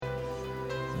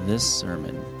This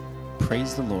sermon,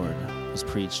 Praise the Lord, was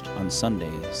preached on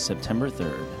Sunday, September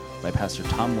 3rd, by Pastor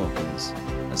Tom Wilkins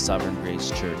of Sovereign Grace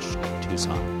Church,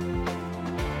 Tucson.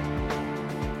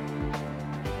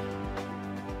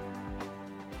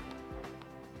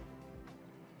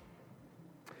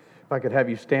 If I could have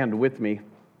you stand with me,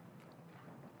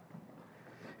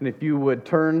 and if you would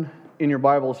turn in your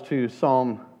Bibles to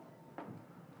Psalm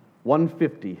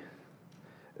 150.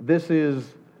 This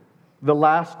is the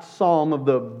last psalm of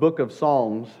the book of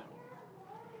Psalms.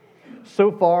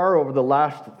 So far, over the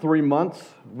last 3 months,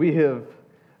 we have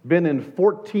been in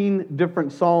 14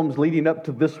 different psalms leading up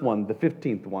to this one, the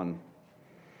 15th one.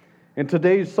 And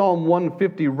today's Psalm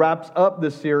 150 wraps up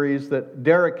this series that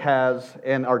Derek has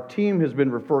and our team has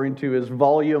been referring to as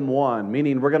Volume 1,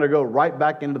 meaning we're going to go right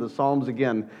back into the Psalms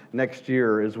again next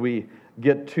year as we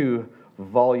get to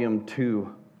Volume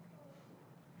 2.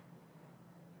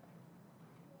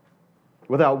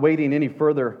 Without waiting any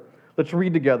further, let's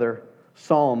read together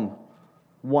Psalm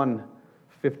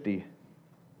 150.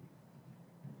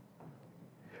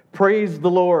 Praise the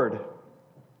Lord.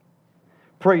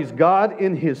 Praise God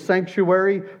in His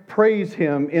sanctuary. Praise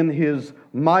Him in His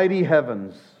mighty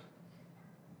heavens.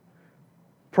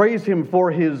 Praise Him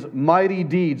for His mighty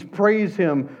deeds. Praise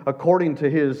Him according to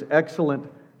His excellent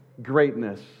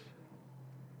greatness.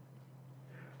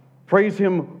 Praise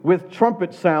Him with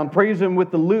trumpet sound. Praise Him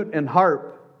with the lute and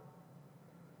harp.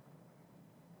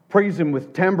 Praise Him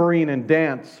with tambourine and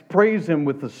dance. Praise Him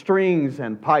with the strings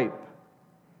and pipe.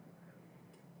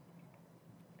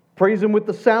 Praise Him with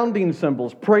the sounding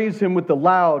cymbals. Praise Him with the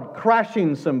loud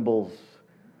crashing cymbals.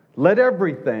 Let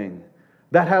everything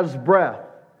that has breath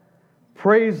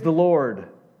praise the Lord.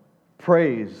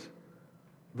 Praise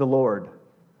the Lord.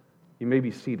 You may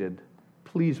be seated.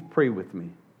 Please pray with me.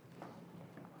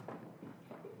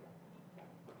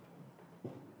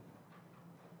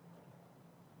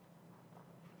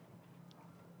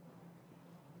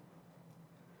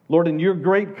 Lord, in your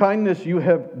great kindness, you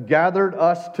have gathered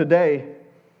us today,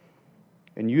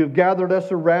 and you have gathered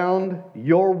us around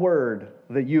your word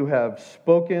that you have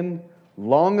spoken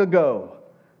long ago,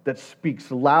 that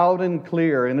speaks loud and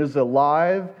clear and is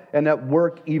alive and at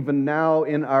work even now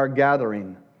in our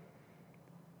gathering.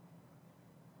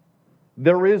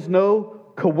 There is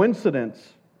no coincidence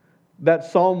that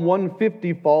Psalm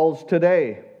 150 falls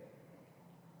today.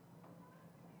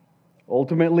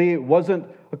 Ultimately, it wasn't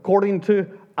according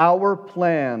to our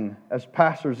plan as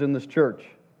pastors in this church.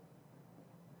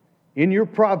 In your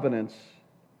providence,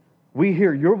 we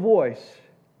hear your voice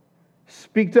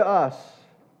speak to us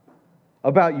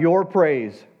about your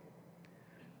praise.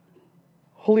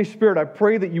 Holy Spirit, I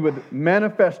pray that you would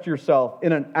manifest yourself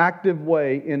in an active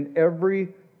way in every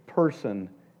person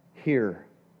here.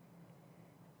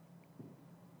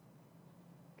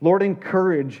 Lord,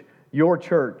 encourage your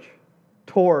church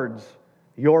towards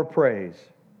your praise.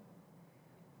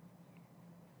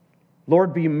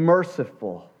 Lord, be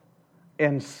merciful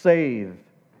and save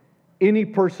any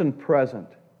person present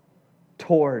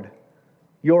toward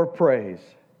your praise.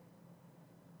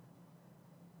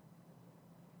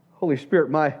 Holy Spirit,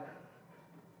 my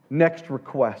next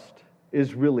request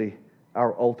is really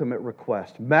our ultimate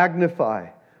request. Magnify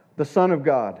the Son of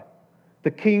God,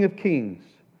 the King of Kings,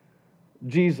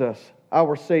 Jesus,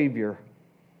 our Savior.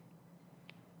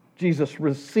 Jesus,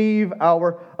 receive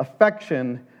our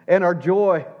affection and our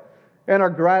joy and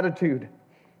our gratitude.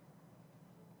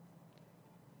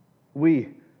 We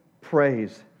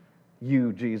praise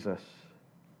you, Jesus.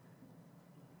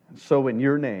 And so in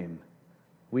your name,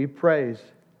 we praise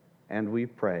and we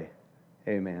pray.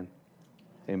 Amen.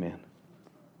 Amen.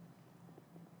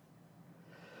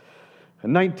 A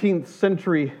 19th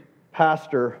century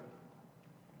pastor,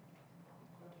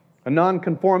 a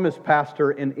nonconformist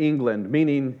pastor in England,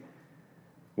 meaning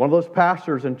one of those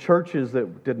pastors in churches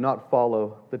that did not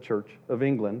follow the Church of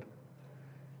England.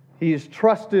 He's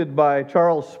trusted by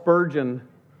Charles Spurgeon,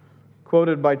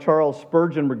 quoted by Charles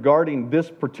Spurgeon regarding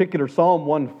this particular Psalm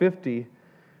 150.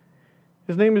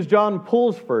 His name is John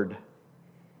Pulsford,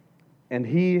 and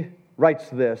he writes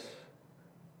this: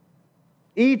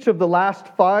 each of the last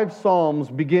 5 psalms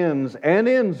begins and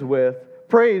ends with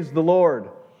praise the Lord,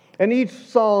 and each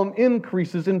psalm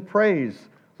increases in praise,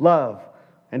 love,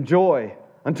 and joy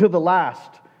until the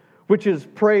last, which is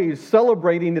praise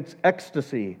celebrating its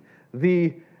ecstasy.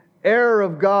 The air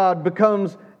of God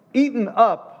becomes eaten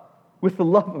up with the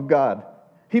love of God.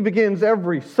 He begins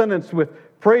every sentence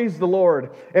with praise the Lord,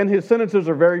 and his sentences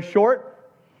are very short,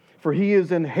 for he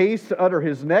is in haste to utter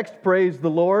his next praise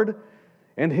the Lord,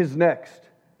 and his next,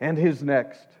 and his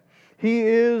next. He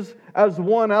is as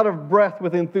one out of breath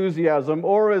with enthusiasm,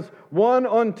 or as one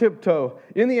on tiptoe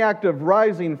in the act of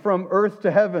rising from earth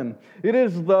to heaven. It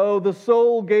is as though the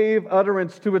soul gave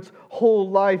utterance to its whole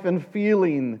life and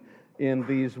feeling in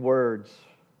these words.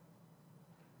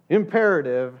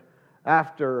 Imperative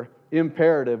after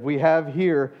imperative we have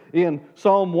here in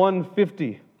Psalm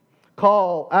 150.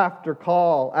 Call after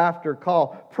call after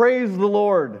call. Praise the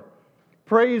Lord.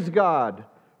 Praise God.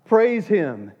 Praise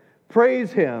Him.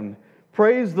 Praise Him.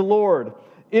 Praise the Lord.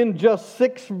 In just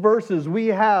 6 verses, we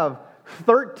have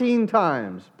 13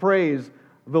 times praise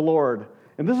the Lord.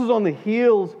 And this is on the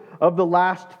heels of the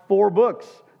last 4 books.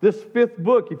 This 5th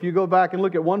book, if you go back and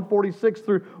look at 146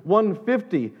 through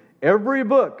 150, every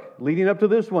book leading up to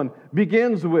this one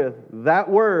begins with that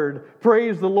word,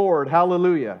 praise the Lord,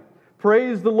 hallelujah.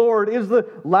 Praise the Lord is the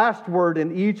last word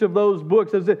in each of those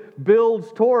books as it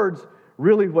builds towards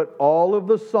really what all of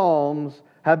the Psalms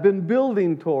have been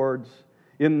building towards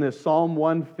in this Psalm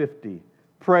 150.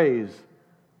 Praise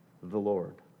the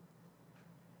Lord.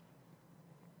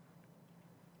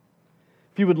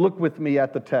 If you would look with me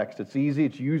at the text, it's easy,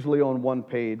 it's usually on one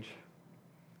page.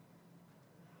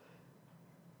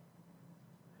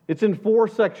 It's in 4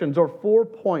 sections or 4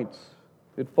 points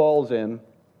it falls in.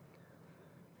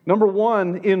 Number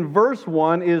 1, in verse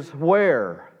 1 is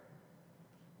where.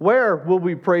 Where will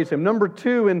we praise Him? Number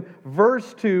 2, in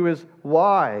verse 2 is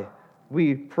why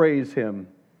we praise Him.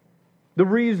 The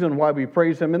reason why we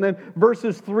praise Him. And then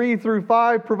verses 3 through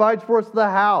 5 provides for us the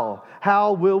how.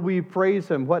 How will we praise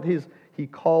Him? What He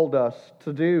called us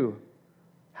to do.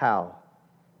 How.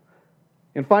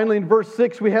 And finally in verse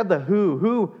 6 we have the who.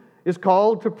 Who is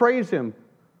called to praise Him?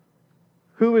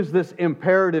 Who is this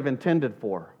imperative intended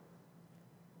for?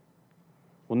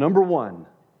 Well, number 1,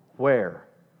 where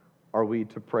are we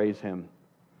to praise Him?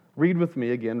 Read with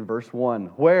me again, verse 1.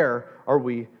 Where are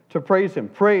we to praise Him?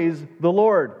 Praise the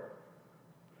Lord.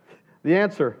 The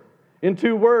answer, in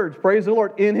 2 words, praise the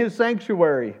Lord in His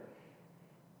sanctuary.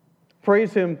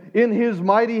 Praise Him in His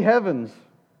mighty heavens.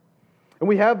 And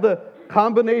we have the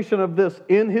combination of this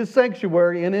in His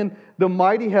sanctuary and in the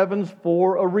mighty heavens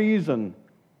for a reason.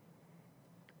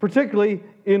 Particularly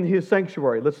in His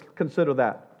sanctuary. Let's consider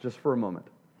that just for a moment.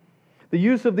 The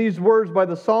use of these words by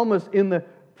the psalmist in the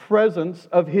presence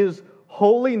of His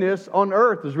holiness on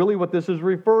earth is really what this is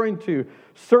referring to.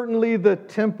 Certainly the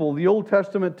temple, the Old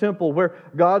Testament temple, where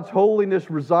God's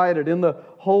holiness resided, in the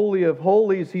Holy of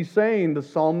Holies, he's saying, the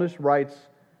psalmist writes,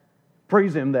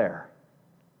 praise Him there.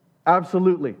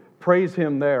 Absolutely, praise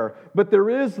Him there. But there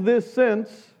is this sense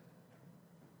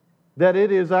that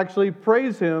it is actually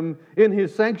praise Him in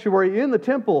His sanctuary, in the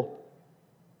temple,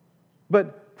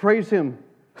 but praise Him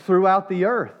throughout the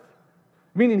earth.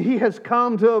 Meaning He has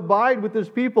come to abide with His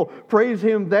people. Praise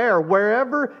Him there,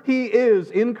 wherever He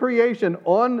is in creation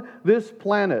on this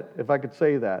planet, if I could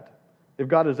say that. If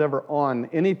God is ever on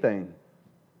anything.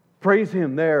 Praise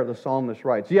Him there, the psalmist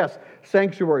writes. Yes,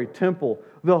 sanctuary, temple,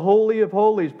 the Holy of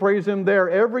Holies, praise Him there.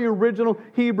 Every original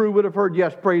Hebrew would have heard,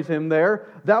 yes, praise Him there.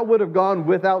 That would have gone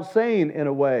without saying in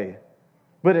a way.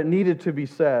 But it needed to be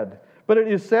said. But it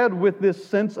is said with this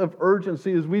sense of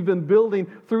urgency as we've been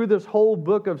building through this whole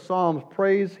book of Psalms.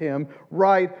 Praise Him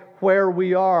right where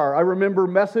we are. I remember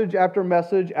message after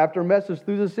message after message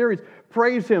through this series.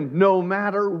 Praise Him no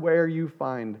matter where you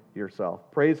find yourself.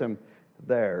 Praise Him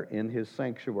there in His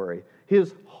sanctuary.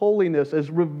 His holiness is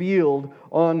revealed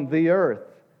on the earth.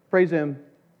 Praise Him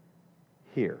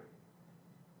here.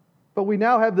 But we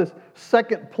now have this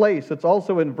second place that's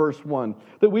also in verse 1,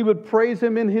 that we would praise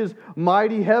Him in His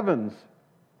mighty heavens.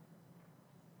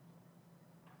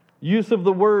 Use of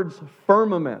the words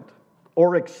firmament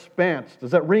or expanse.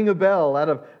 Does that ring a bell out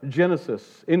of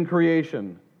Genesis in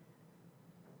creation?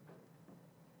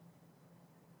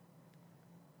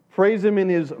 Praise Him in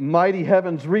His mighty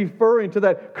heavens, referring to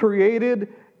that created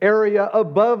area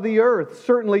above the earth.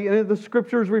 Certainly, and the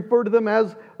Scriptures refer to them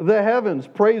as the heavens.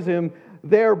 Praise Him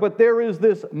there, but there is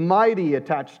this mighty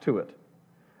attached to it.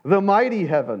 The mighty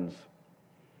heavens.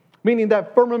 Meaning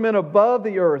that firmament above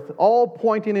the earth, all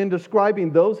pointing and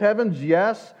describing those heavens,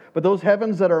 yes, but those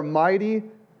heavens that are mighty.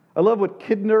 I love what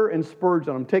Kidner and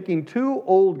Spurgeon, I'm taking 2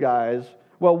 old guys,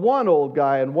 well, one old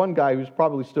guy and one guy who's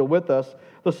probably still with us.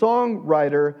 The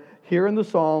songwriter here in the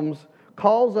Psalms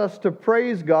calls us to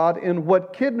praise God in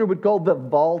what Kidner would call the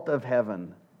vault of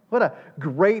heaven. What a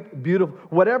great, beautiful,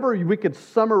 whatever we could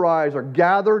summarize or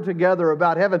gather together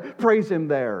about heaven, praise Him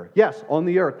there. Yes, on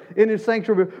the earth, in His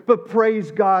sanctuary, but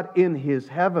praise God in His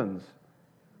heavens.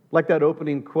 Like that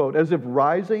opening quote, as if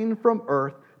rising from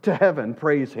earth to heaven,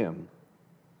 praise Him.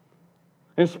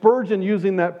 And Spurgeon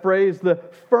using that phrase, the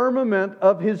firmament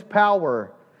of His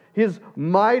power. His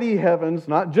mighty heavens,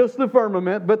 not just the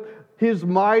firmament, but His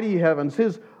mighty heavens,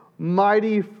 His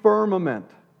mighty firmament.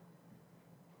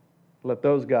 Let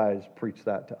those guys preach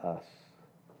that to us.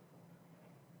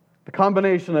 The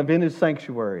combination of in His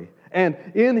sanctuary and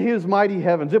in His mighty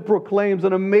heavens, it proclaims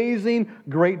an amazing,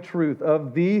 great truth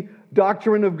of the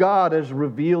doctrine of God as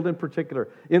revealed in particular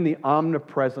in the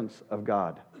omnipresence of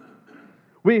God.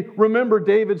 We remember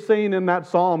David saying in that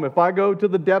psalm, if I go to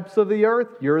the depths of the earth,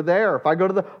 you're there. If I go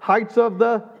to the heights of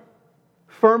the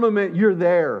firmament, you're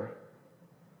there.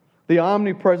 The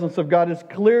omnipresence of God is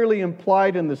clearly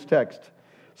implied in this text.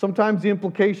 Sometimes the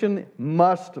implication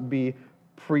must be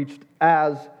preached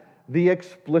as the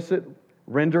explicit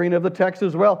rendering of the text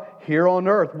as well. Here on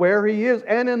earth, where He is,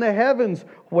 and in the heavens,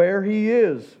 where He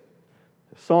is.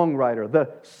 The songwriter,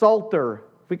 the psalter,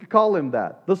 if we could call him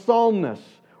that, the psalmist,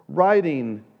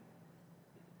 writing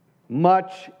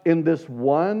much in this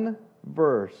one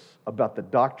verse about the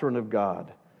doctrine of God.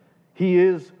 He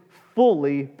is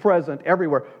fully present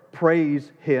everywhere. Praise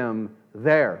Him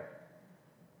there.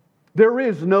 There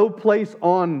is no place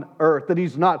on earth that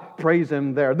He's not praise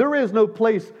Him there. There is no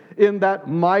place in that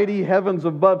mighty heavens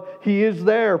above. He is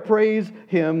there. Praise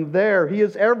Him there. He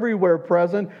is everywhere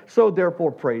present, so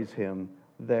therefore praise Him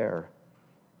there.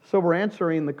 So we're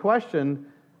answering the question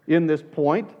in this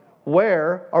point,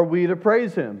 where are we to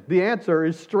praise Him? The answer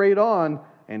is straight on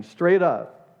and straight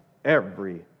up,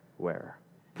 everywhere.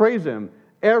 Praise Him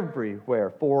everywhere,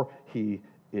 for He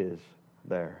is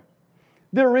there.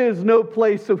 There is no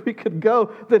place that we could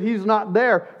go that He's not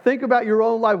there. Think about your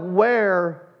own life.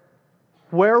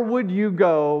 Where would you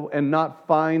go and not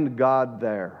find God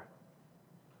there?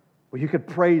 Well, you could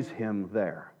praise Him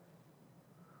there.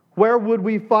 Where would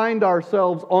we find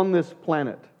ourselves on this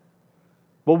planet?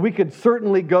 Well, we could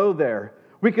certainly go there.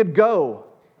 We could go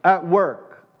at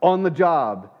work, on the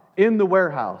job, in the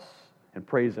warehouse, and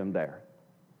praise Him there.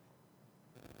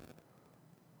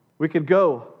 We could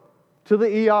go to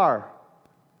the ER,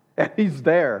 and He's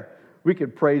there. We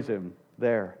could praise Him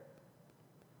there.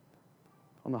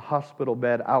 On the hospital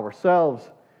bed ourselves,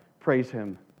 praise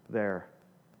Him there.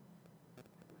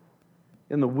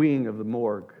 In the wing of the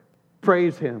morgue,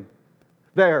 praise Him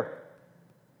there.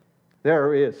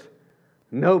 There is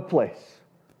no place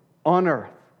on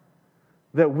earth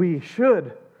that we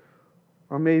should,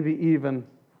 or maybe even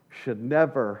should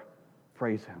never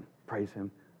praise Him. Praise Him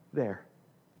there.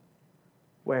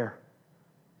 Where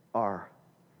are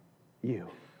you?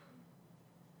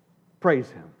 Praise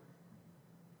Him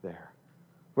there.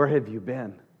 Where have you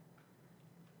been?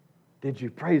 Did you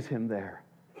praise Him there?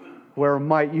 Where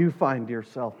might you find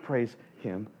yourself? Praise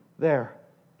Him there.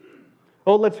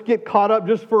 Oh, let's get caught up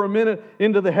just for a minute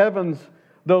into the heavens.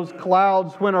 Those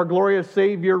clouds, when our glorious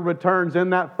Savior returns in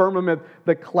that firmament,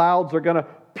 the clouds are going to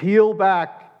peel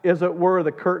back, as it were,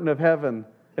 the curtain of heaven,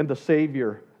 and the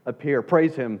Savior appear.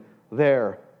 Praise Him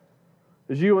there.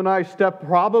 As you and I step,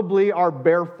 probably are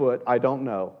barefoot, I don't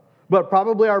know, but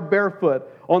probably are barefoot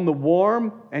on the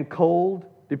warm and cold,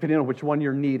 depending on which one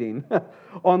you're needing,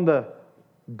 on the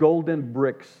golden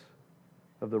bricks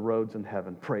of the roads in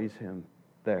heaven. Praise Him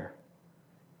there.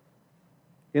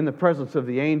 In the presence of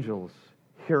the angels,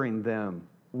 hearing them.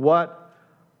 What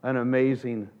an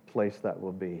amazing place that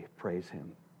will be. Praise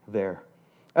Him there.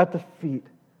 At the feet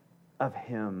of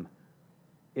Him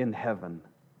in heaven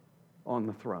on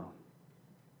the throne.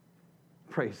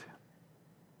 Praise Him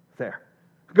there.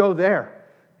 Go there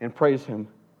and praise Him.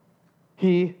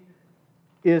 He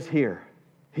is here.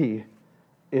 He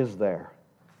is there.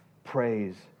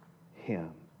 Praise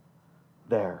Him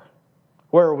there.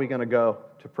 Where are we going to go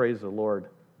to praise the Lord?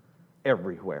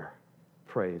 Everywhere.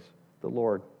 Praise the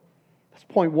Lord. That's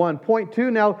point one. Point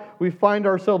two, now we find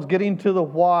ourselves getting to the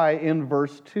why in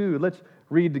verse 2. Let's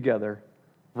read together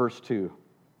verse 2.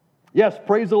 Yes,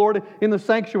 praise the Lord in the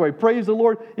sanctuary. Praise the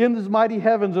Lord in His mighty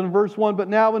heavens in verse 1. But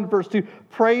now in verse 2,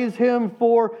 praise Him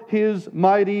for His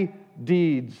mighty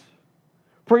deeds.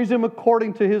 Praise Him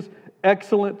according to His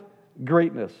excellent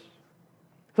greatness.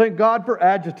 Thank God for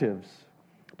adjectives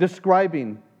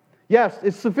describing, yes,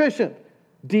 it's sufficient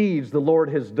deeds the Lord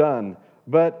has done,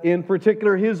 but in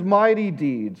particular His mighty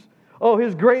deeds. Oh,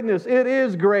 His greatness, it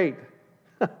is great.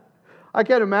 I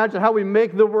can't imagine how we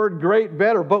make the word great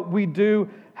better, but we do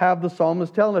have the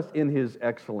psalmist telling us in His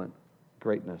excellent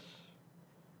greatness.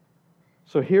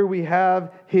 So here we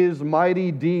have His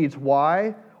mighty deeds.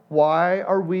 Why? Why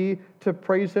are we to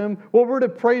praise Him? Well, we're to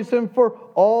praise Him for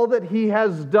all that He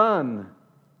has done.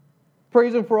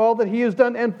 Praise Him for all that He has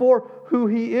done and for who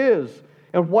He is.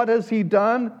 And what has He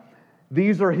done?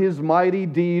 These are His mighty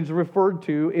deeds referred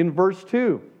to in verse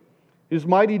 2. His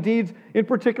mighty deeds in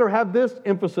particular have this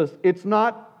emphasis. It's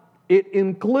not It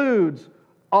includes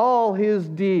all his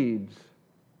deeds,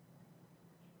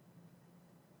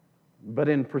 but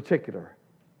in particular,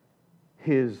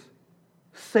 his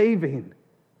saving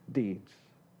deeds.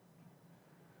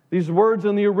 These words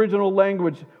in the original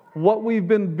language, what we've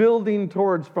been building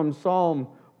towards from Psalm,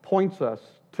 points us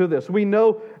to this. We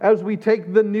know as we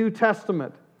take the New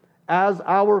Testament as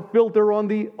our filter on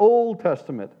the Old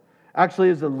Testament,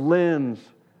 actually as a lens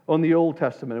on the Old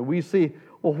Testament, and we see,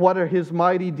 well, what are his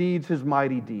mighty deeds to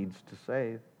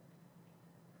save?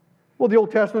 Well, the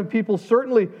Old Testament people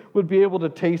certainly would be able to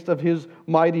taste of his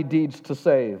mighty deeds to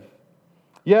save.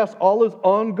 Yes, all his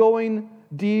ongoing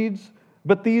deeds,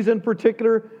 but these in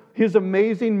particular, his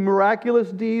amazing,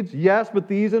 miraculous deeds, yes, but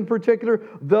these in particular,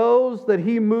 those that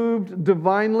he moved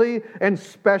divinely and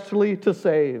specially to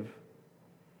save.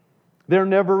 They're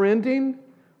never ending,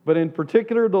 but in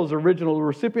particular, those original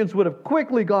recipients would have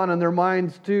quickly gone in their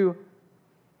minds to,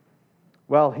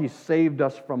 well, he saved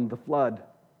us from the flood.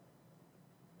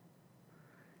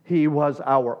 He was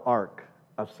our ark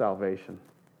of salvation.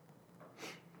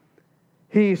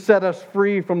 He set us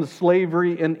free from the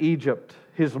slavery in Egypt.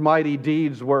 His mighty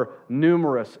deeds were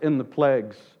numerous in the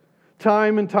plagues.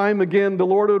 Time and time again, the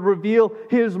Lord would reveal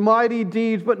his mighty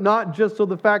deeds, but not just so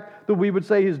the fact that we would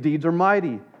say his deeds are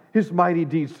mighty. His mighty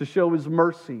deeds to show his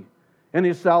mercy and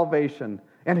his salvation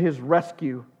and his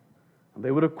rescue. And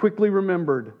they would have quickly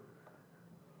remembered,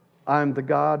 I'm the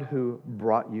God who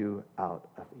brought you out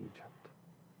of Egypt.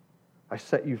 I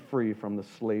set you free from the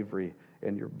slavery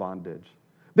and your bondage.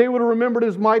 They would have remembered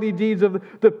his mighty deeds of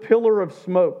the pillar of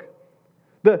smoke,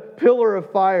 the pillar of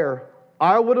fire.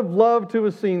 I would have loved to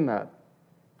have seen that.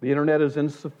 The internet is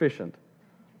insufficient.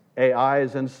 AI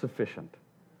is insufficient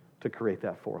to create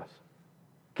that for us.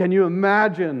 Can you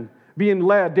imagine being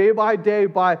led day by day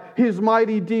by his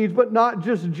mighty deeds, but not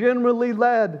just generally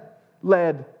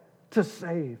led to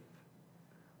save?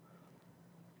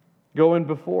 Going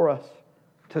before us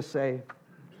to save.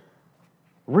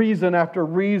 Reason after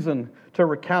reason to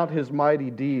recount his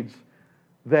mighty deeds.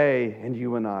 They and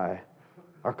you and I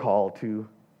are called to,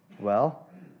 well,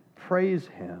 praise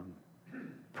him.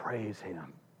 Praise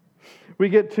him. We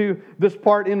get to this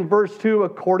part in verse 2,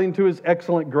 according to his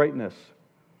excellent greatness.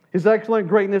 His excellent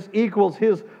greatness equals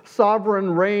his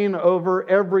sovereign reign over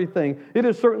everything. It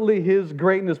is certainly his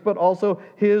greatness, but also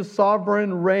his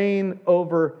sovereign reign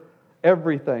over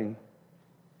everything.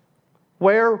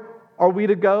 Where are we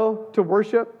to go to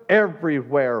worship?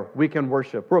 Everywhere we can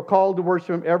worship. We're called to worship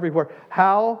him everywhere.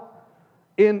 How?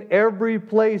 In every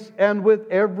place and with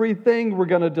everything we're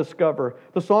going to discover.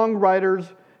 The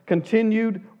songwriters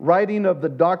continued writing of the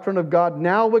doctrine of God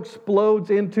now explodes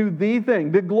into the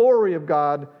thing, the glory of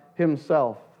God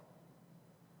himself.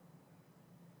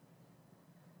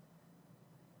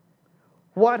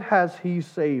 What has he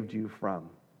saved you from?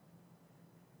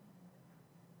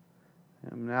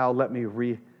 And now let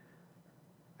me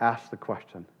ask the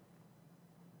question.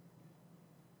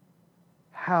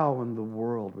 How in the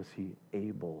world was he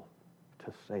able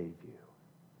to save you?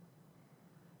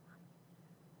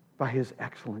 By his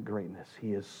excellent greatness.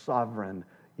 He is sovereign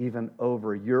even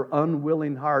over your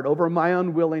unwilling heart, over my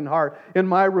unwilling heart. In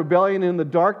my rebellion in the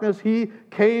darkness, he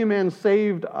came and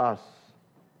saved us.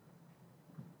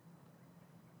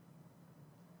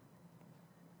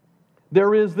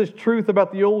 There is this truth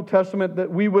about the Old Testament that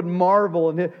we would marvel,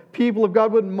 and the people of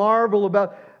God would marvel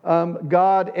about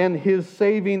God and his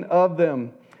saving of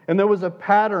them. And there was a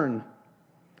pattern.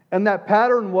 And that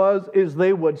pattern is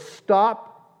they would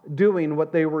stop doing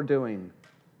what they were doing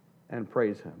and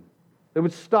praise him. They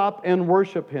would stop and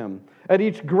worship him. At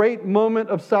each great moment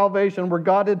of salvation where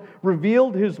God had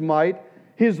revealed his might,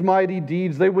 his mighty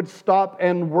deeds, they would stop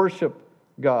and worship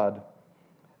God,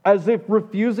 as if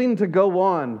refusing to go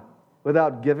on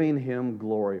without giving him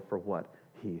glory for what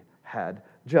he had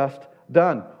just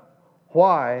done.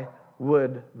 Why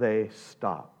would they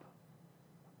stop?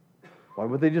 Why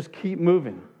would they just keep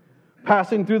moving?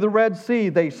 Passing through the Red Sea,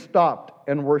 they stopped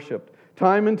and worshiped.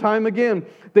 Time and time again,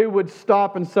 they would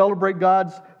stop and celebrate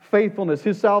God's faithfulness,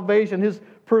 his salvation, his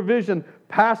provision,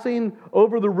 passing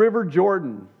over the river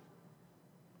Jordan,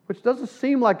 which doesn't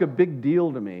seem like a big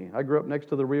deal to me. I grew up next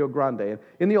to the Rio Grande.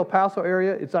 In the El Paso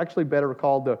area, it's actually better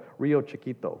called the Rio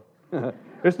Chiquito.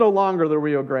 It's no longer the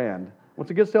Rio Grande.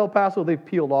 Once it gets to El Paso, they've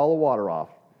peeled all the water off.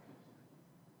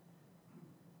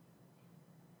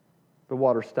 The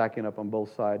water stacking up on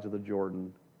both sides of the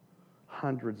Jordan.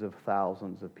 Hundreds of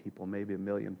thousands of people, maybe 1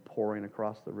 million, pouring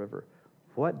across the river.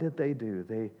 What did they do?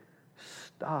 They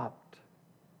stopped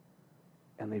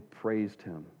and they praised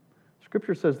him.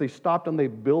 Scripture says they stopped and they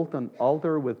built an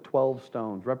altar with 12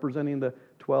 stones, representing the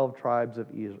 12 tribes of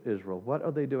Israel. What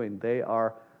are they doing? They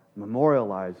are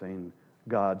memorializing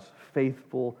God's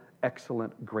faithful,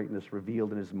 excellent greatness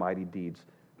revealed in His mighty deeds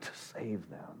to save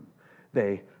them.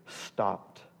 They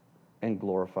stopped and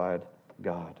glorified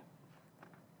God.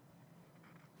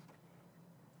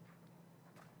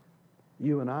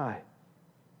 You and I,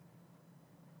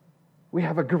 we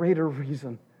have a greater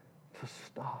reason to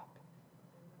stop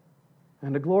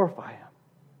and to glorify Him.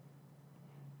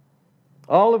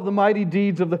 All of the mighty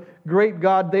deeds of the great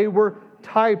God, they were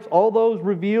types. All those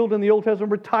revealed in the Old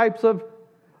Testament were types of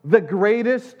the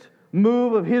greatest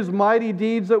move of His mighty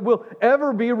deeds that will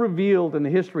ever be revealed in the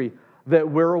history that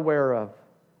we're aware of.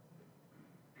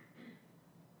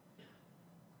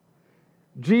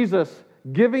 Jesus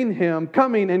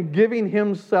coming and giving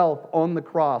Himself on the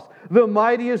cross. The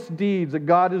mightiest deeds that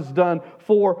God has done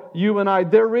for you and I.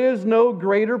 There is no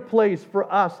greater place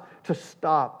for us to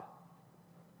stop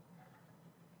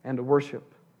and to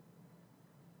worship.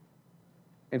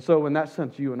 And so in that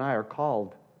sense, you and I are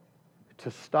called to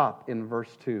stop in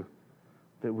verse 2,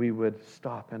 that we would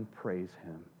stop and praise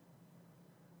Him.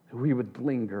 That we would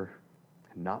linger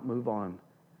and not move on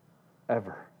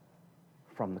ever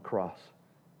from the cross.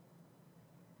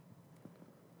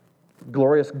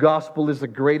 Glorious gospel is the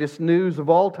greatest news of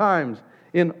all times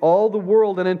in all the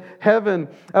world and in heaven,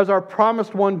 as our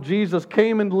promised one Jesus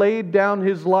came and laid down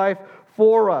His life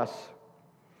for us.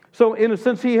 So in a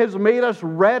sense, He has made us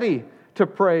ready to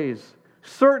praise.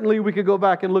 Certainly we could go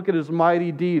back and look at His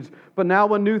mighty deeds, but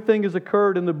now a new thing has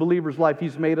occurred in the believer's life.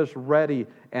 He's made us ready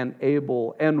and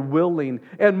able and willing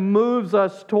and moves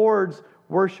us towards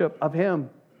worship of Him.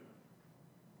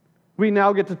 We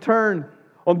now get to turn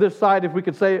on this side, if we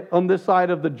could say, on this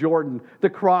side of the Jordan, the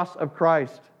cross of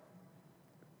Christ,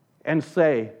 and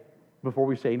say, before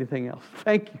we say anything else,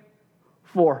 thank you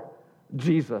for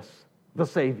Jesus, the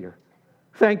Savior.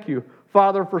 Thank you,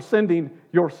 Father, for sending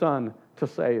your Son to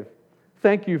save.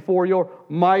 Thank you for your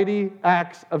mighty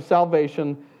acts of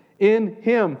salvation in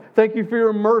Him. Thank you for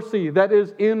your mercy that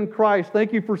is in Christ.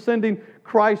 Thank you for sending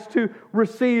Christ to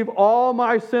receive all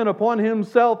my sin upon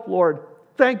Himself, Lord.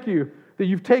 Thank you that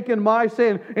you've taken my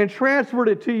sin and transferred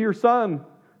it to your Son.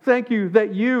 Thank you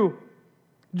that you,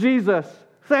 Jesus,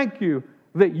 thank you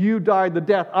that you died the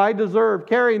death I deserved,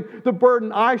 carrying the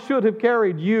burden I should have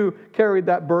carried. You carried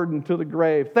that burden to the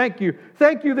grave. Thank you.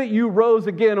 Thank you that you rose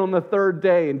again on the third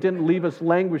day and didn't leave us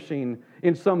languishing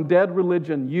in some dead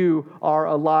religion. You are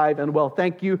alive and well.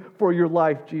 Thank you for your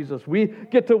life, Jesus. We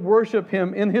get to worship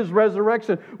Him in His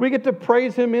resurrection. We get to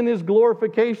praise Him in His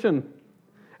glorification,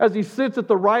 as He sits at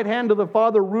the right hand of the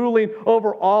Father, ruling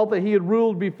over all that He had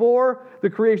ruled before, the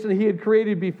creation He had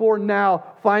created before, now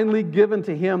finally given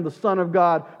to Him, the Son of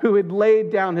God, who had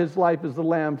laid down His life as the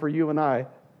Lamb for you and I.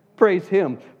 Praise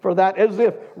Him for that, as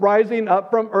if rising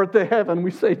up from earth to heaven, we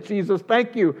say, Jesus,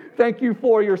 thank you. Thank you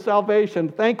for your salvation.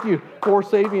 Thank you for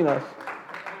saving us.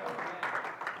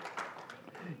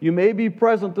 You may be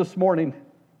present this morning.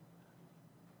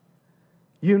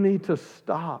 You need to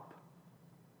stop.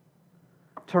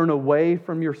 Turn away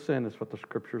from your sin is what the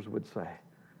Scriptures would say.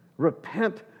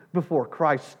 Repent before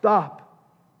Christ. Stop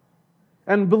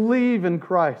and believe in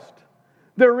Christ.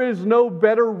 There is no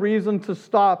better reason to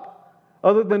stop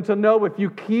other than to know if you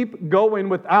keep going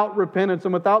without repentance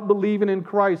and without believing in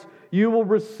Christ, you will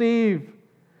receive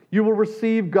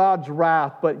God's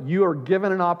wrath, but you are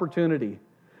given an opportunity.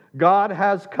 God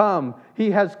has come.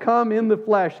 He has come in the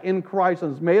flesh in Christ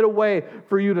and has made a way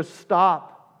for you to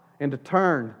stop and to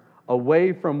turn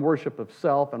away from worship of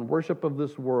self and worship of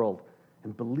this world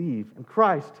and believe in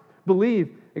Christ.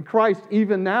 Believe in Christ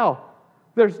even now.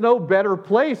 There's no better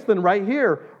place than right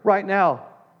here, right now.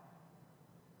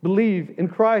 Believe in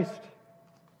Christ.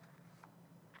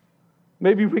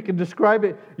 Maybe we could describe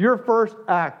it. Your first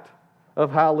act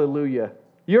of hallelujah,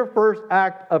 your first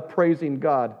act of praising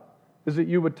God is that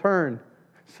you would turn,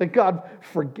 say, God,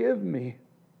 forgive me.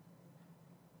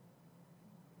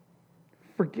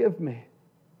 Forgive me.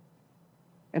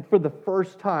 And for the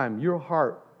first time, your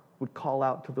heart would call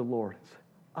out to the Lord and say,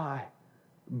 I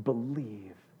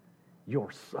believe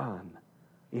your Son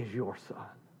is your Son.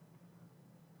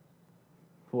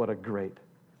 What a great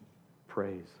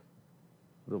praise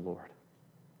the Lord.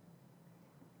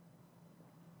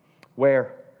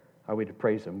 Where are we to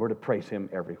praise Him? We're to praise Him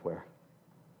everywhere.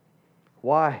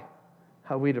 Why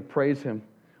are we to praise Him?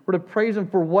 We're to praise Him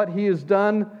for what He has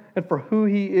done and for who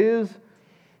He is.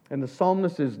 And the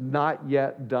psalmist is not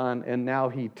yet done, and now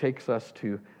he takes us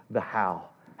to the how.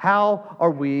 How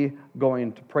are we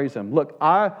going to praise Him? Look,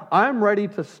 I'm ready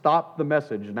to stop the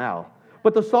message now.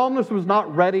 But the psalmist was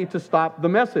not ready to stop the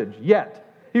message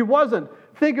yet. He wasn't.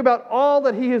 Think about all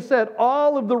that he has said,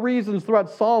 all of the reasons throughout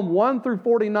Psalm 1 through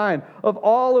 49, of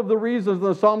all of the reasons in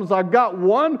the Psalms. I've got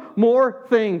one more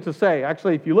thing to say.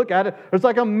 Actually, if you look at it, there's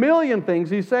like a million things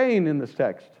he's saying in this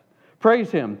text. Praise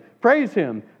him, praise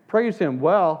him, praise him.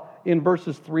 Well, in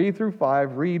verses 3 through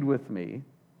 5, read with me.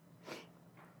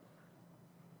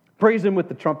 Praise him with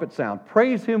the trumpet sound.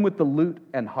 Praise him with the lute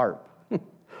and harp.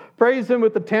 Praise him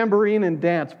with the tambourine and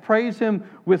dance. Praise him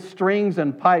with strings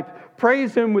and pipe.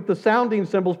 Praise him with the sounding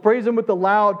cymbals. Praise him with the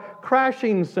loud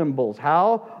crashing cymbals.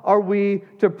 How are we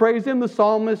to praise him? The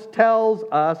psalmist tells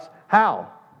us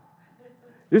how.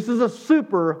 This is a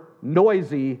super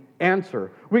noisy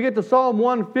answer. We get to Psalm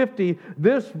 150.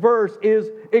 This verse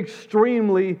is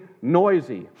extremely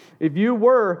noisy. If you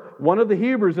were one of the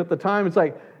Hebrews at the time, it's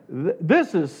like,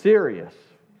 this is serious.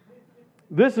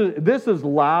 This is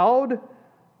loud,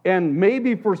 and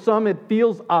maybe for some it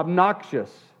feels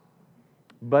obnoxious,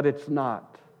 but it's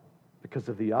not, because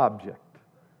of the object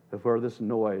of where this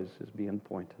noise is being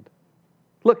pointed.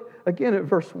 Look again at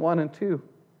verse 1 and 2.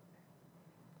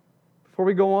 Before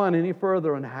we go on any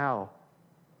further on how,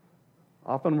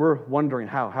 often we're wondering,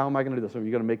 how am I going to do this? Are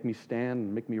you going to make me stand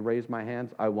and make me raise my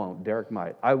hands? I won't. Derek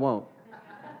might. I won't.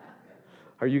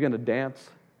 Are you going to dance?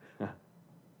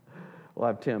 We'll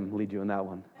have Tim lead you in that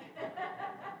one.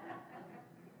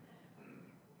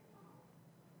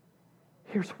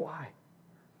 Here's why.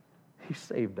 He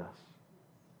saved us.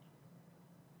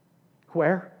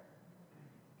 Where?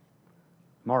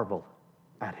 Marvel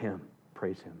at him.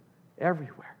 Praise him.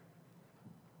 Everywhere.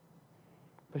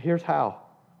 But here's how.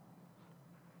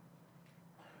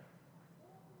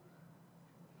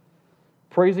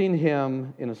 Praising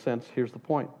him, in a sense, here's the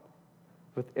point.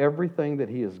 With everything that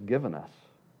he has given us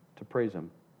to praise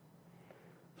him.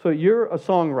 So you're a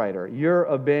songwriter. You're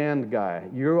a band guy.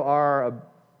 You are a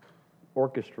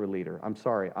orchestra leader. I'm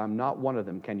sorry, I'm not one of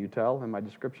them. Can you tell in my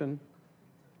description?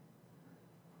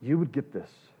 You would get this.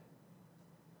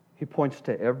 He points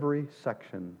to every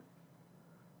section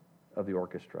of the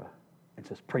orchestra and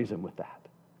says, praise him with that,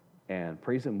 and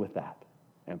praise him with that,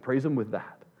 and praise him with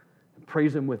that, and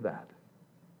praise him with that.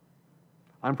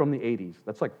 I'm from the 80s.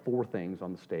 That's like 4 things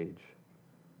on the stage.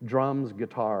 Drums,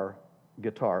 guitar.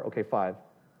 Okay, 5.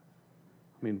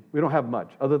 I mean, we don't have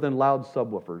much other than loud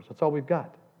subwoofers. That's all we've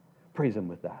got. Praise him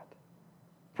with that.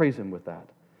 Praise him with that.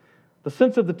 The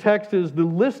sense of the text is the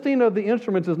listing of the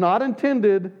instruments is not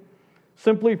intended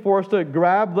simply for us to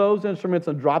grab those instruments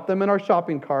and drop them in our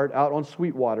shopping cart out on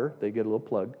Sweetwater. They get a little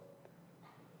plug.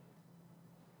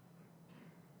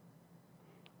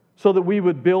 So that we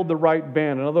would build the right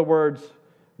band. In other words,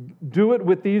 do it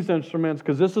with these instruments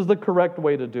because this is the correct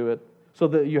way to do it so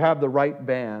that you have the right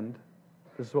band.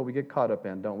 This is what we get caught up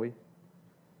in, don't we?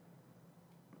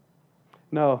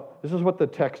 No, this is what the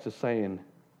text is saying.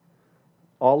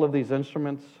 All of these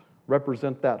instruments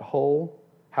represent that whole.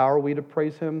 How are we to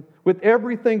praise him? With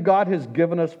everything God has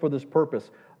given us for this purpose,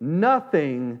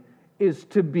 nothing is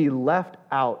to be left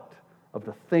out of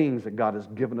the things that God has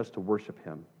given us to worship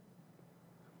him.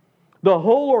 The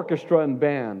whole orchestra and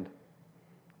band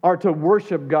are to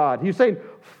worship God. He's saying,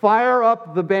 fire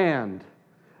up the band.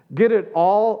 Get it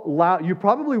all loud. You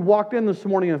probably walked in this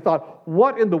morning and thought,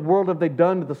 what in the world have they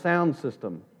done to the sound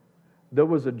system? There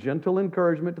was a gentle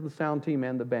encouragement to the sound team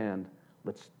and the band.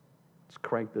 Let's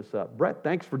crank this up. Brett,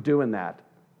 thanks for doing that.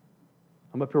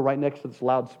 I'm up here right next to this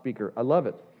loudspeaker. I love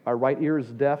it. My right ear is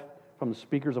deaf from the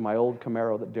speakers of my old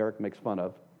Camaro that Derek makes fun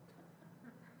of.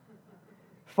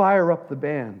 Fire up the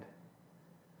band.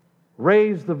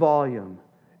 Raise the volume.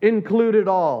 Include it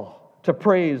all to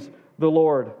praise the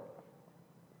Lord.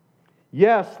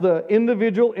 Yes, the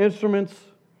individual instruments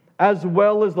as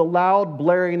well as the loud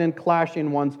blaring and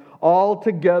clashing ones all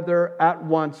together at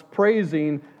once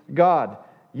praising God.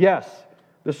 Yes,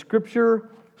 the Scripture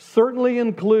certainly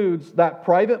includes that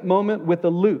private moment with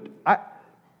the lute.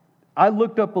 I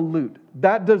looked up a lute.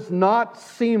 That does not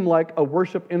seem like a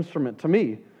worship instrument to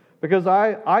me because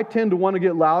I tend to want to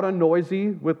get loud and noisy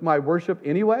with my worship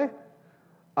anyway.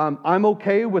 I'm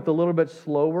okay with a little bit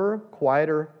slower,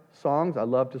 quieter songs. I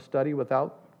love to study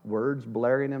without words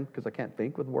blaring them because I can't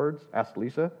think with words. Ask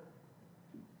Lisa.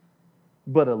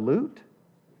 But a lute?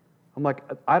 I'm like,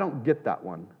 I don't get that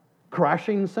one.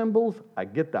 Crashing cymbals? I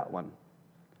get that one.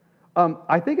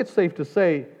 I think it's safe to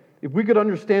say, if we could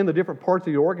understand the different parts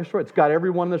of the orchestra, it's got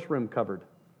everyone in this room covered.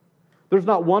 There's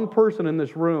not one person in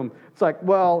this room. It's like,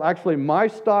 well, actually, my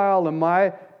style and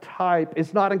my type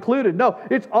is not included. No,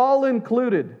 it's all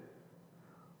included.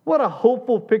 What a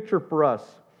hopeful picture for us.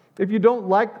 If you don't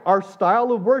like our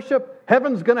style of worship,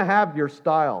 heaven's going to have your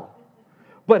style.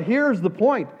 But here's the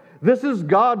point. This is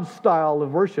God's style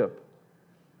of worship.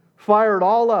 Fire it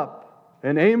all up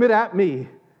and aim it at me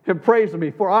and praise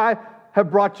me, for I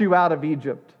have brought you out of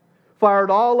Egypt. Fire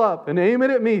it all up and aim it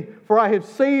at me, for I have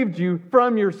saved you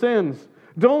from your sins.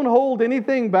 Don't hold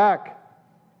anything back.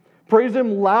 Praise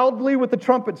Him loudly with the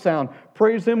trumpet sound.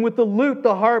 Praise Him with the lute,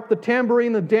 the harp, the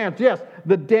tambourine, the dance. Yes,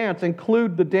 the dance.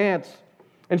 Include the dance.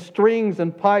 And strings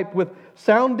and pipe with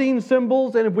sounding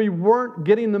cymbals. And if we weren't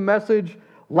getting the message,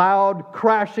 loud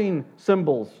crashing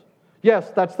cymbals. Yes,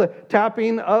 that's the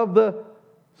tapping of the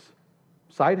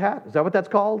side hat. Is that what that's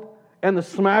called? And the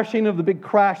smashing of the big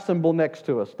crash cymbal next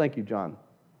to us. Thank you, John.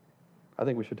 I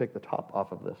think we should take the top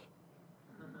off of this.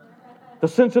 The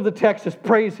sense of the text is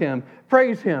praise Him,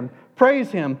 praise Him,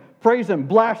 praise Him, praise Him.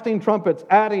 Blasting trumpets,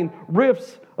 adding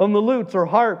riffs on the lutes or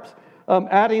harps,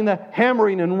 adding the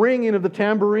hammering and ringing of the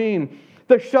tambourine,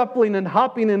 the shuffling and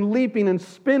hopping and leaping and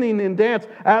spinning in dance.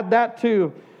 Add that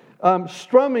too.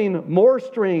 Strumming more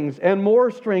strings,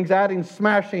 adding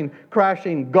smashing,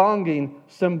 crashing, gonging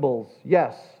cymbals.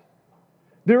 Yes,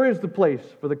 there is the place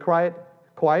for the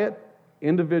quiet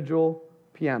individual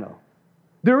piano.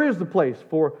 There is the place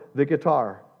for the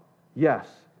guitar. Yes.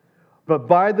 But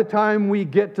by the time we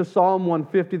get to Psalm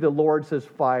 150, the Lord says,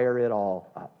 fire it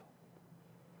all up.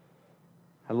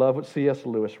 I love what C.S.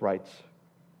 Lewis writes.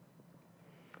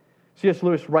 C.S.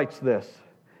 Lewis writes this.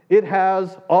 It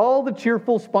has all the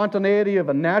cheerful spontaneity of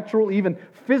a natural, even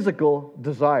physical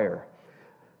desire.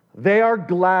 They are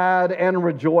glad and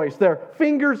rejoice. Their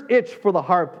fingers itch for the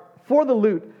harp, for the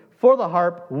lute, for the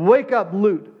harp. Wake up,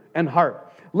 lute and harp.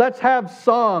 Let's have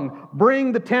song.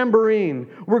 Bring the tambourine.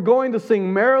 We're going to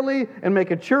sing merrily and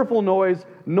make a cheerful noise.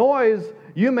 Noise,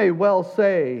 you may well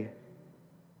say,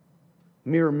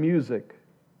 mere music,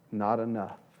 not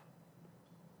enough.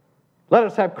 Let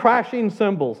us have crashing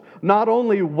cymbals, not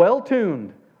only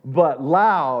well-tuned, but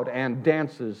loud and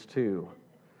dances too.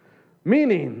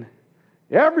 Meaning,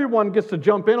 everyone gets to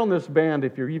jump in on this band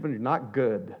if you're even not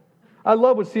good. I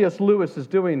love what C.S. Lewis is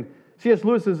doing. C.S.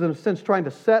 Lewis is, in a sense, trying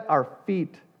to set our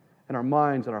feet and our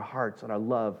minds and our hearts and our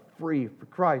love free for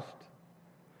Christ.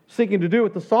 Seeking to do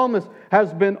what the psalmist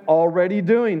has been already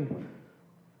doing.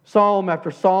 Psalm after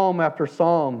psalm after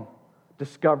psalm,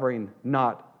 discovering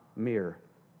not mere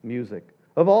music.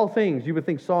 Of all things, you would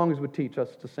think songs would teach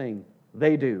us to sing.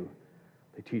 They do.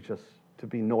 They teach us to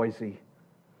be noisy.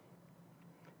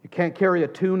 You can't carry a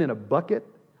tune in a bucket.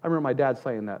 I remember my dad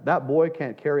saying that. That boy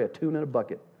can't carry a tune in a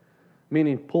bucket.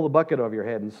 Meaning, pull the bucket over your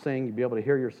head and sing, you'd be able to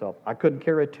hear yourself. I couldn't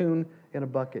carry a tune in a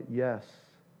bucket. Yes.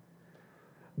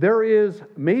 There is,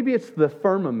 maybe it's the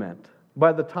firmament.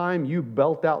 By the time you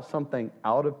belt out something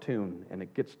out of tune and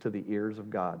it gets to the ears of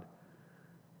God,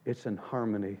 it's in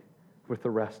harmony with the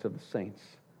rest of the saints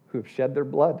who have shed their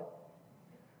blood,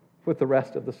 with the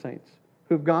rest of the saints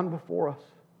who have gone before us.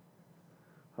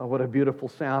 Oh, what a beautiful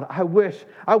sound. I wish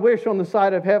on the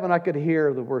side of heaven I could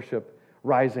hear the worship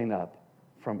rising up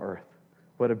from earth.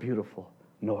 What a beautiful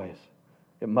noise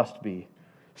it must be.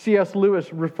 C.S.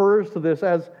 Lewis refers to this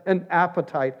as an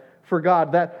appetite for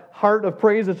God. That heart of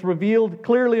praise that's revealed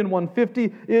clearly in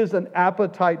 150 is an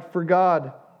appetite for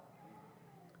God.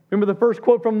 Remember the first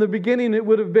quote from the beginning, it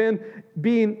would have been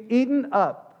being eaten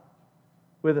up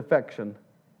with affection.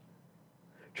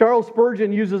 Charles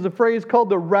Spurgeon uses a phrase called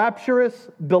the rapturous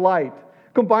delight.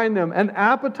 Combine them, an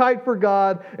appetite for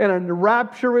God and a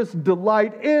rapturous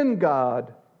delight in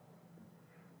God.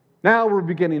 Now we're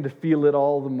beginning to feel it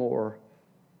all the more.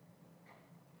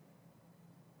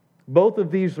 Both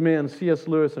of these men, C.S.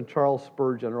 Lewis and Charles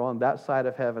Spurgeon, are on that side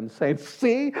of heaven saying,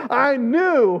 see, I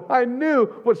knew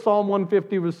what Psalm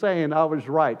 150 was saying. I was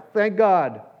right. Thank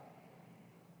God.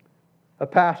 A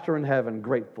pastor in heaven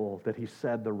grateful that he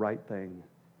said the right thing.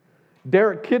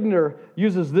 Derek Kidner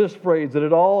uses this phrase, that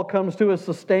it all comes to a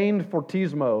sustained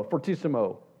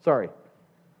fortissimo.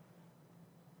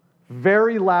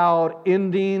 Very loud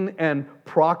ending and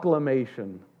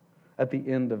proclamation at the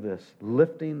end of this.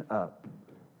 Lifting up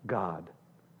God.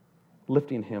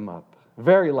 Lifting Him up.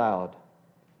 Very loud.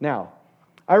 Now,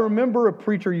 I remember a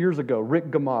preacher years ago,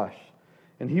 Rick Gamache,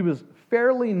 and he was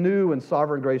fairly new in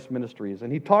Sovereign Grace Ministries,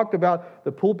 and he talked about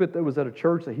the pulpit that was at a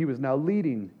church that he was now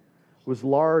leading was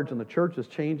large, and the church is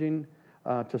changing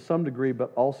to some degree,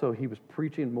 but also he was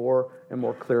preaching more and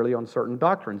more clearly on certain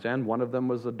doctrines, and one of them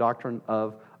was the doctrine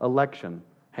of election.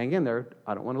 Hang in there.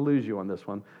 I don't want to lose you on this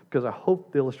one, because I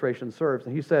hope the illustration serves.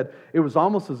 And he said it was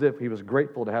almost as if he was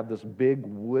grateful to have this big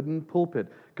wooden pulpit,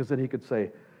 because then he could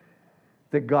say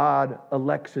that God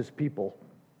elects His people.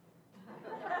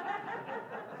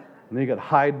 And then he could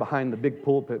hide behind the big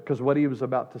pulpit, because what he was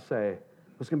about to say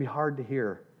was going to be hard to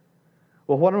hear.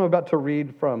 Well, what I'm about to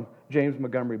read from James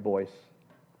Montgomery Boyce,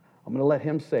 I'm going to let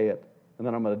him say it, and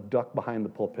then I'm going to duck behind the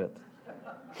pulpit.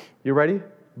 You ready?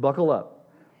 Buckle up.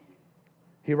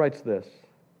 He writes this: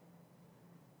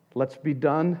 let's be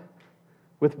done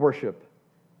with worship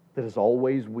that is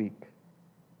always weak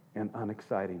and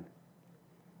unexciting.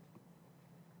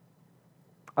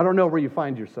 I don't know where you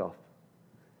find yourself.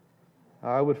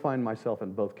 I would find myself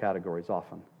in both categories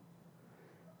often.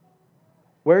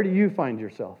 Where do you find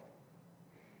yourself?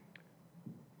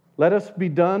 Let us be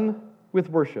done with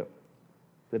worship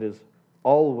that is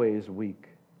always weak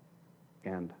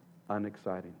and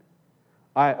unexciting.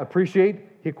 I appreciate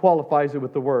he qualifies it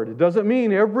with the word. It doesn't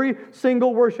mean every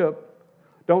single worship.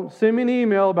 Don't send me an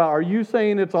email about, are you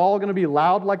saying it's all going to be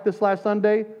loud like this last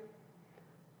Sunday?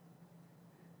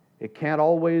 It can't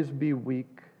always be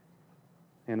weak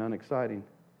and unexciting.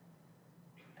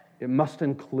 It must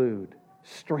include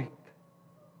strength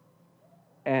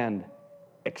and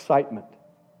excitement.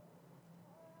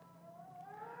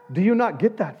 Do you not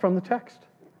get that from the text?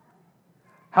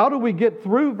 How do we get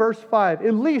through verse 5,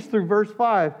 at least through verse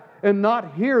 5, and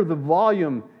not hear the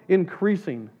volume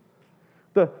increasing?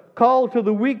 The call to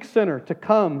the weak sinner to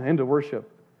come and to worship.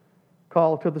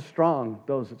 Call to the strong,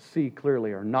 those that see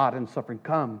clearly are not in suffering.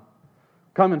 Come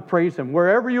and praise Him.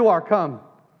 Wherever you are, come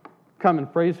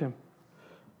and praise Him.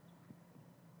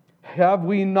 Have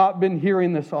we not been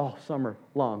hearing this all summer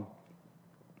long?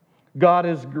 God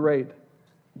is great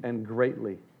and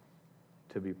greatly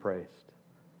to be praised.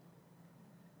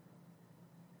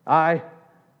 I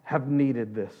have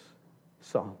needed this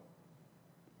song.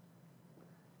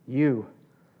 You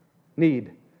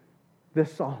need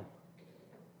this song.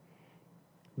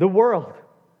 The world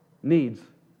needs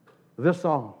this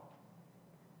song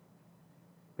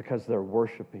because they're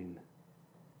worshiping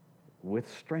with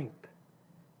strength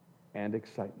and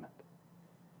excitement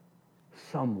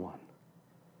someone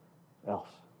else.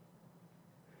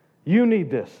 You need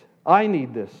this. I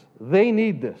need this. They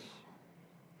need this.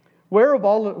 Where's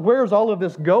all of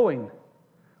this going?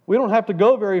 We don't have to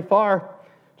go very far.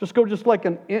 Just go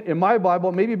in my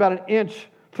Bible, maybe about an inch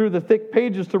through the thick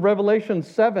pages to Revelation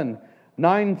 7,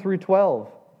 9 through 12.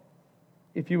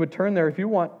 If you would turn there if you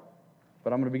want.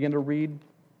 But I'm going to begin to read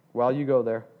while you go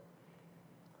there.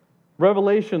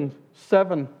 Revelation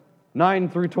 7, 9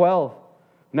 through 12.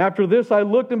 And after this I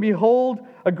looked, and behold,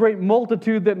 a great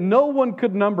multitude that no one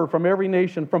could number, from every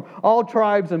nation, from all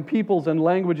tribes and peoples and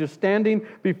languages, standing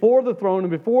before the throne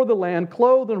and before the Lamb,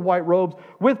 clothed in white robes,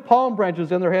 with palm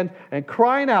branches in their hands, and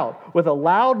crying out with a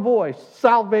loud voice,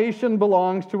 salvation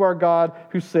belongs to our God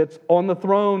who sits on the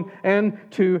throne and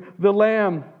to the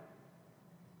Lamb.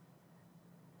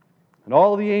 And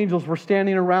all the angels were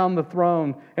standing around the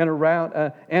throne and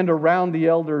around the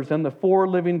elders and the four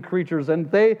living creatures, and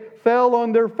they fell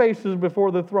on their faces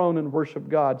before the throne and worshiped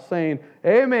God, saying,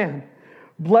 Amen.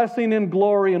 Blessing and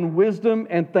glory and wisdom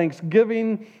and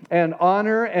thanksgiving and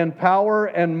honor and power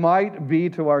and might be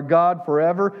to our God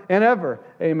forever and ever.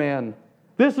 Amen.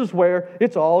 This is where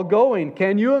it's all going.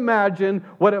 Can you imagine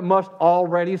what it must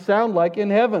already sound like in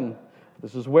heaven?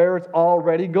 This is where it's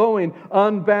already going.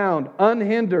 Unbound,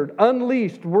 unhindered,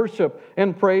 unleashed worship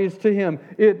and praise to Him.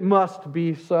 It must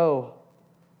be so.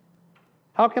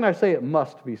 How can I say it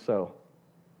must be so?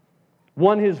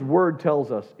 One, His Word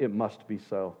tells us it must be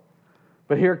so.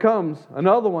 But here comes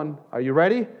another one. Are you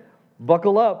ready?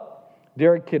 Buckle up.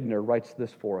 Derek Kidner writes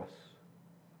this for us.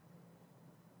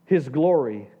 His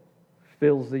glory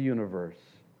fills the universe.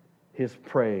 His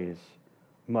praise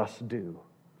must do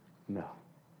no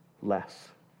less.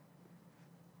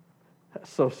 That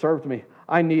so served me.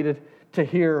 I needed to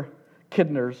hear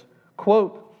Kidner's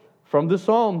quote from the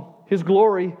psalm. His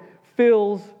glory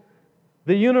fills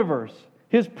the universe.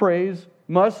 His praise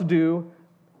must do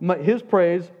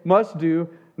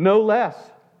no less.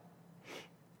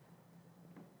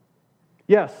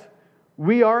 Yes,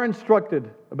 we are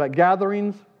instructed about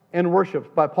gatherings and worships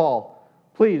by Paul.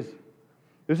 Please,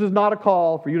 this is not a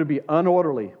call for you to be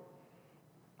unorderly.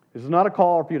 This is not a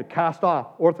call for you to cast off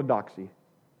orthodoxy.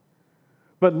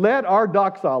 But let our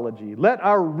doxology, let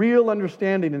our real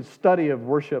understanding and study of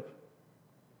worship,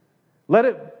 let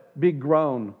it be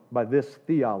grown by this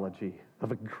theology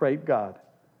of a great God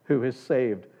who has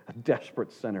saved a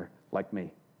desperate sinner like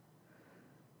me.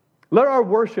 Let our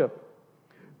worship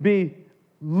be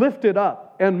lifted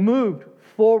up and moved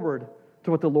forward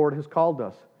to what the Lord has called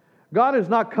us. God has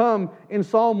not come in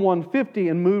Psalm 150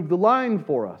 and moved the line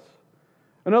for us.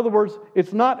 In other words,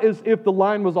 it's not as if the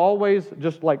line was always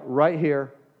just like right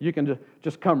here. You can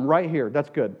just come right here.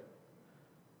 That's good.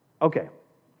 Okay.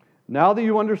 Now that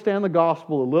you understand the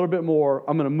gospel a little bit more,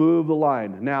 I'm going to move the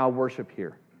line. Now worship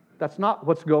here. That's not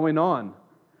what's going on.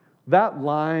 That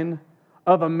line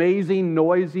of amazing,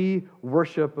 noisy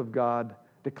worship of God,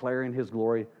 declaring His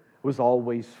glory, was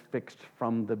always fixed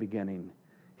from the beginning.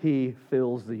 He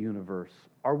fills the universe.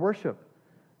 Our worship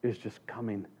is just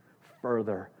coming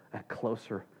further and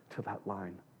closer to that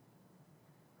line.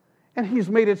 And He's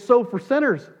made it so for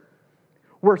sinners.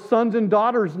 We're sons and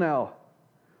daughters now.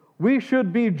 We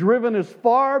should be driven as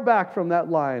far back from that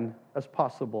line as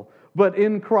possible. But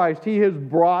in Christ, He has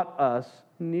brought us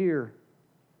near.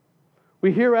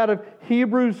 We hear out of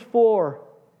Hebrews 4,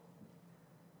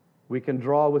 we can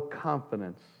draw with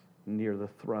confidence near the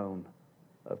throne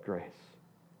of grace.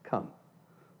 Come.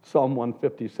 Psalm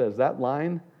 150 says that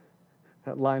line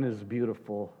is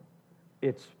beautiful.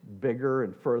 It's bigger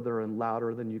and further and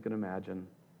louder than you can imagine.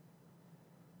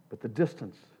 But the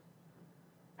distance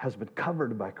has been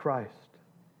covered by Christ.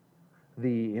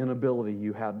 The inability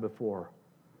you had before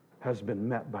has been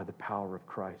met by the power of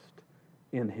Christ.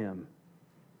 In Him,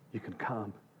 you can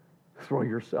come, throw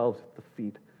yourselves at the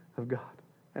feet of God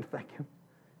and thank Him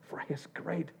for His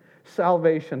great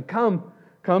salvation. Come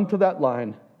to that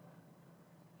line.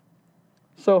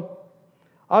 So,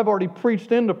 I've already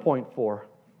preached into point 4.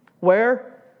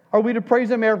 Where are we to praise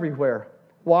Him? Everywhere.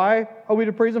 Why are we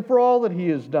to praise Him? For all that He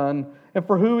has done and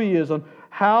for who He is. And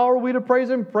how are we to praise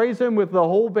Him? Praise Him with the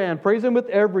whole band. Praise Him with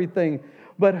everything.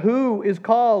 But who is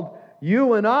called?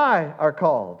 You and I are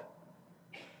called.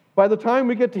 By the time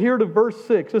we get to here to verse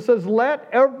 6, it says, let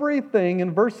everything,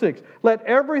 in verse 6, let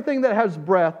everything that has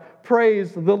breath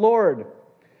praise the Lord.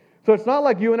 So it's not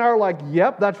like you and I are like,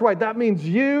 yep, that's right. That means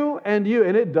you and you.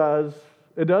 And it does.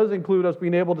 It does include us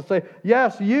being able to say,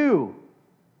 yes, you.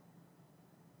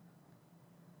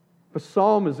 But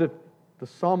psalm is if the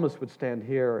psalmist would stand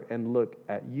here and look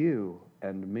at you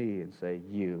and me and say,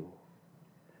 you.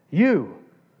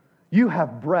 You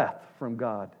have breath from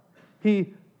God.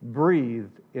 He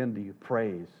breathed into you.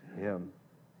 Praise Him.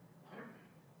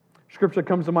 Scripture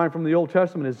comes to mind from the Old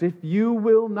Testament is, if you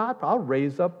will not, I'll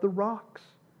raise up the rocks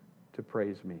to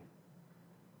praise me.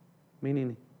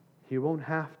 Meaning, He won't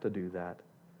have to do that.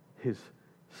 His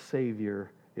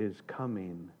Savior is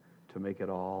coming to make it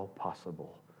all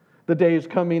possible. The day is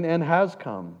coming and has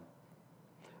come.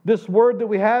 This word that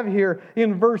we have here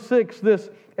in verse 6, this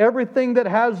everything that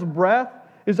has breath,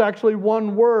 is actually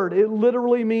one word. It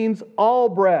literally means all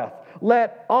breath.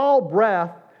 Let all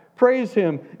breath praise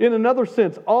Him. In another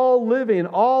sense, all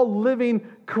living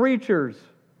creatures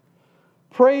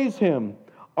praise Him.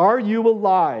 Are you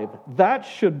alive? That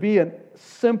should be a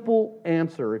simple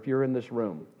answer if you're in this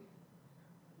room.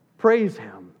 Praise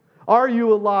Him. Are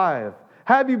you alive?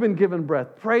 Have you been given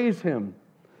breath? Praise Him.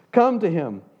 Come to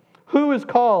Him. Who is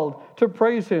called to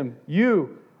praise Him?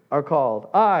 You are called.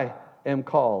 I am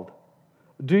called.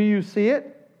 Do you see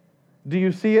it? Do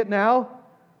you see it now?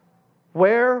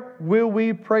 Where will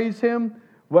we praise Him?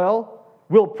 Well,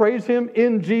 we'll praise Him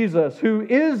in Jesus, who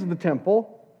is the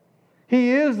temple. He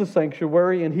is the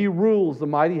sanctuary, and He rules the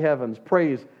mighty heavens.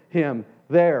 Praise Him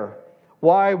there.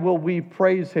 Why will we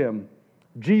praise Him?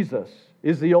 Jesus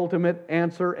is the ultimate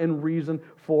answer and reason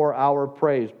for our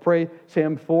praise. Praise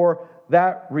Him for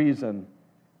that reason.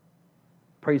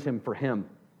 Praise Him for Him.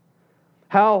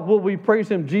 How will we praise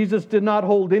Him? Jesus did not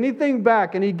hold anything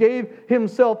back, and He gave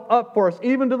Himself up for us,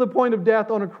 even to the point of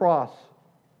death on a cross.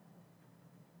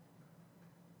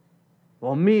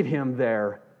 We'll meet Him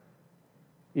there,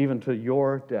 even to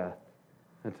your death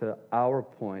and to our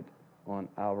point on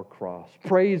our cross.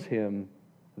 Praise Him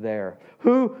there.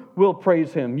 Who will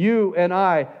praise Him? You and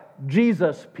I,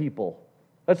 Jesus people.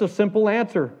 That's a simple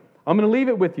answer. I'm going to leave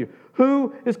it with you.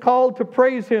 Who is called to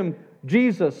praise Him?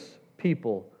 Jesus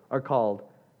people are called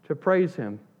to praise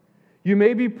Him. You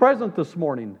may be present this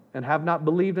morning and have not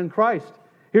believed in Christ.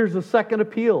 Here's the second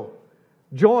appeal.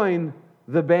 Join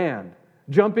the band.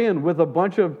 Jump in with a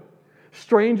bunch of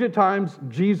strange at times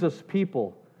Jesus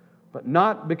people, but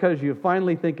not because you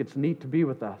finally think it's neat to be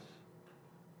with us.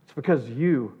 It's because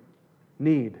you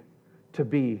need to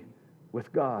be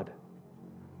with God.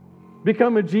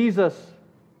 Become a Jesus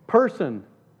person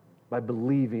by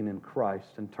believing in Christ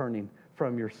and turning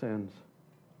from your sins.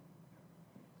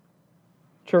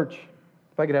 Church,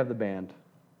 if I could have the band,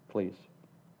 please.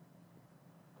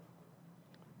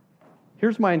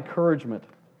 Here's my encouragement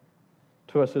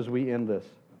to us as we end this.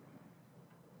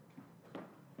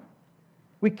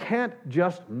 We can't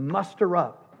just muster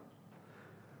up,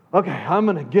 okay, I'm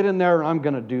going to get in there and I'm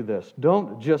going to do this.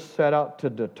 Don't just set out to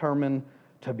determine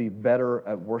to be better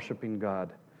at worshiping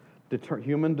God.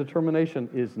 Human determination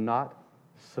is not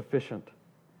sufficient.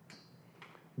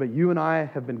 But you and I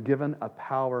have been given a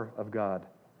power of God.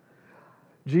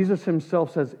 Jesus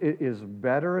Himself says, it is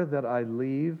better that I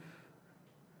leave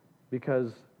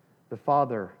because the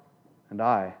Father and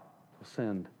I will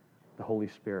send the Holy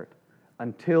Spirit.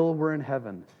 Until we're in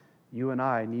heaven, you and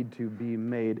I need to be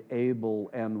made able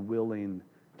and willing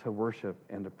to worship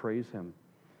and to praise Him.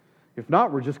 If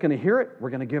not, we're just going to hear it. We're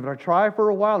going to give it a try for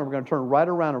a while, and we're going to turn right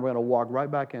around, and we're going to walk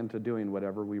right back into doing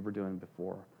whatever we were doing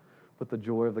before. But the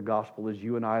joy of the gospel is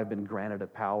you and I have been granted a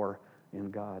power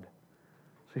in God.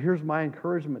 So here's my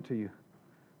encouragement to you.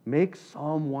 Make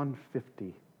Psalm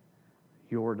 150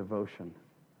 your devotion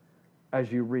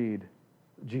as you read,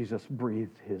 Jesus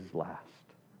breathed His last.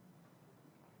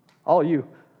 All you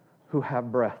who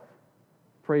have breath,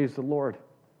 praise the Lord,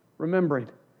 remembering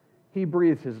He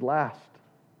breathed His last,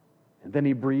 and then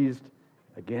He breathed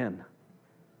again,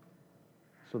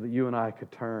 so that you and I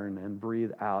could turn and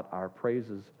breathe out our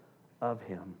praises of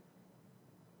Him.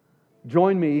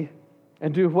 Join me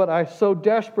and do what I so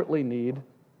desperately need,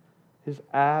 is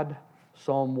add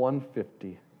Psalm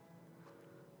 150.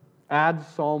 Add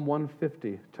Psalm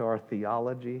 150 to our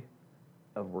theology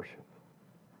of worship.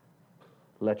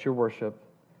 Let your worship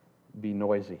be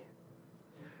noisy.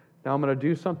 Now I'm going to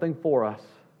do something for us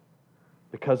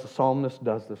because the psalmist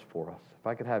does this for us. If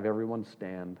I could have everyone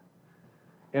stand.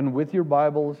 And with your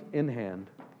Bibles in hand,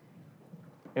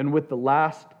 and with the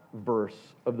last verse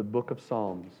of the book of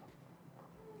Psalms,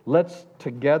 let's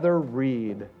together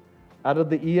read out of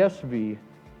the ESV,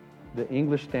 the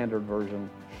English Standard Version,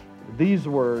 these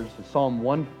words, Psalm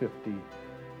 150,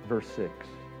 verse 6.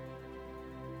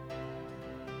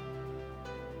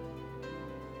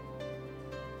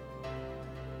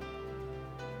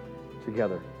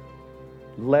 Together.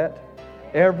 Let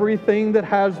everything that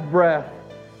has breath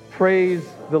praise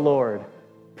the Lord.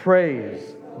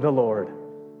 Praise the Lord.